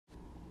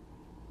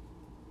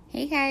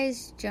Hey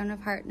guys, Joan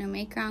of Heart, no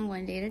make wrong,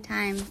 one day at a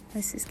time.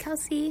 This is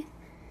Kelsey.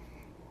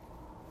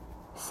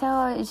 So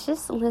I was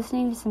just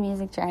listening to some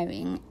music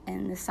driving,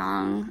 and the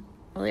song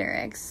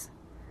lyrics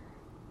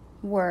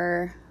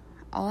were,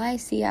 all I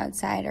see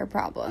outside are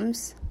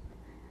problems.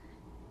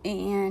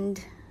 And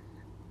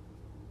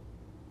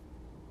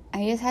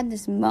I just had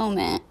this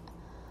moment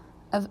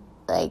of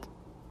like,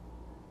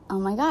 oh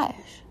my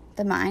gosh,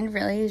 the mind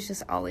really is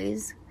just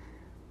always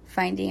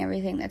finding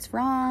everything that's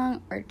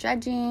wrong, or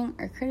judging,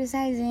 or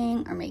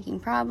criticizing, or making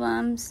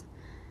problems.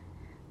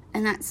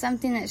 And that's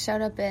something that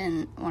showed up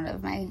in one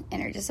of my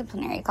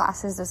interdisciplinary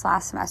classes this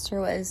last semester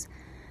was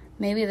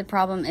maybe the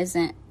problem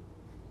isn't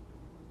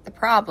the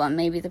problem,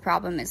 maybe the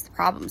problem is the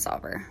problem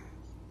solver.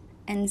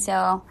 And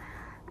so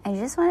I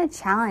just want to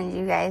challenge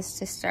you guys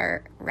to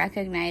start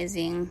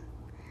recognizing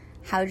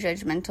how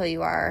judgmental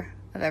you are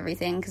of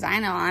everything, because I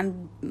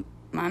know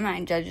my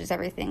mind judges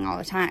everything all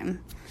the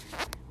time.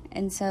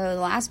 And so the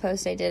last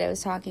post I did, I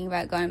was talking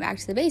about going back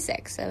to the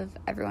basics of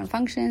everyone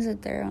functions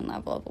at their own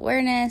level of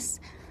awareness,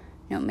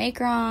 no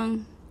make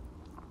wrong,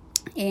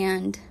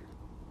 and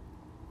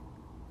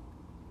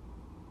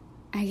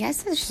I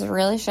guess it's just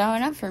really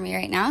showing up for me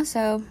right now,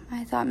 so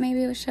I thought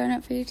maybe it was showing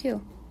up for you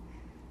too.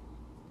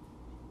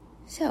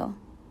 So,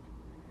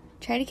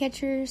 try to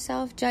catch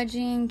yourself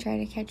judging, try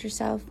to catch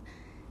yourself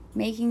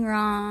making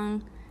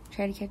wrong,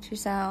 try to catch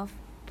yourself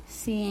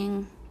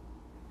seeing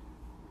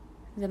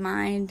the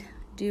mind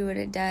do what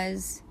it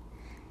does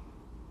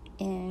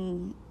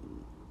in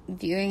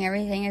viewing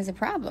everything as a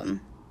problem.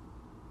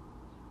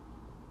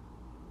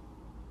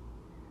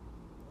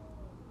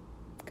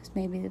 Because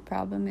maybe the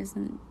problem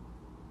isn't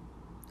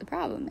the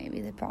problem.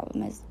 Maybe the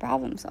problem is the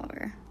problem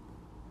solver.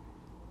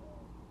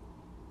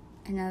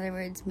 In other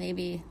words,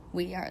 maybe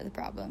we are the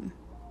problem,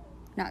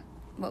 not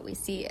what we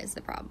see as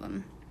the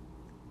problem.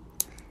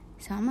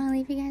 So I'm going to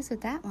leave you guys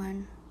with that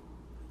one.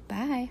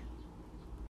 Bye.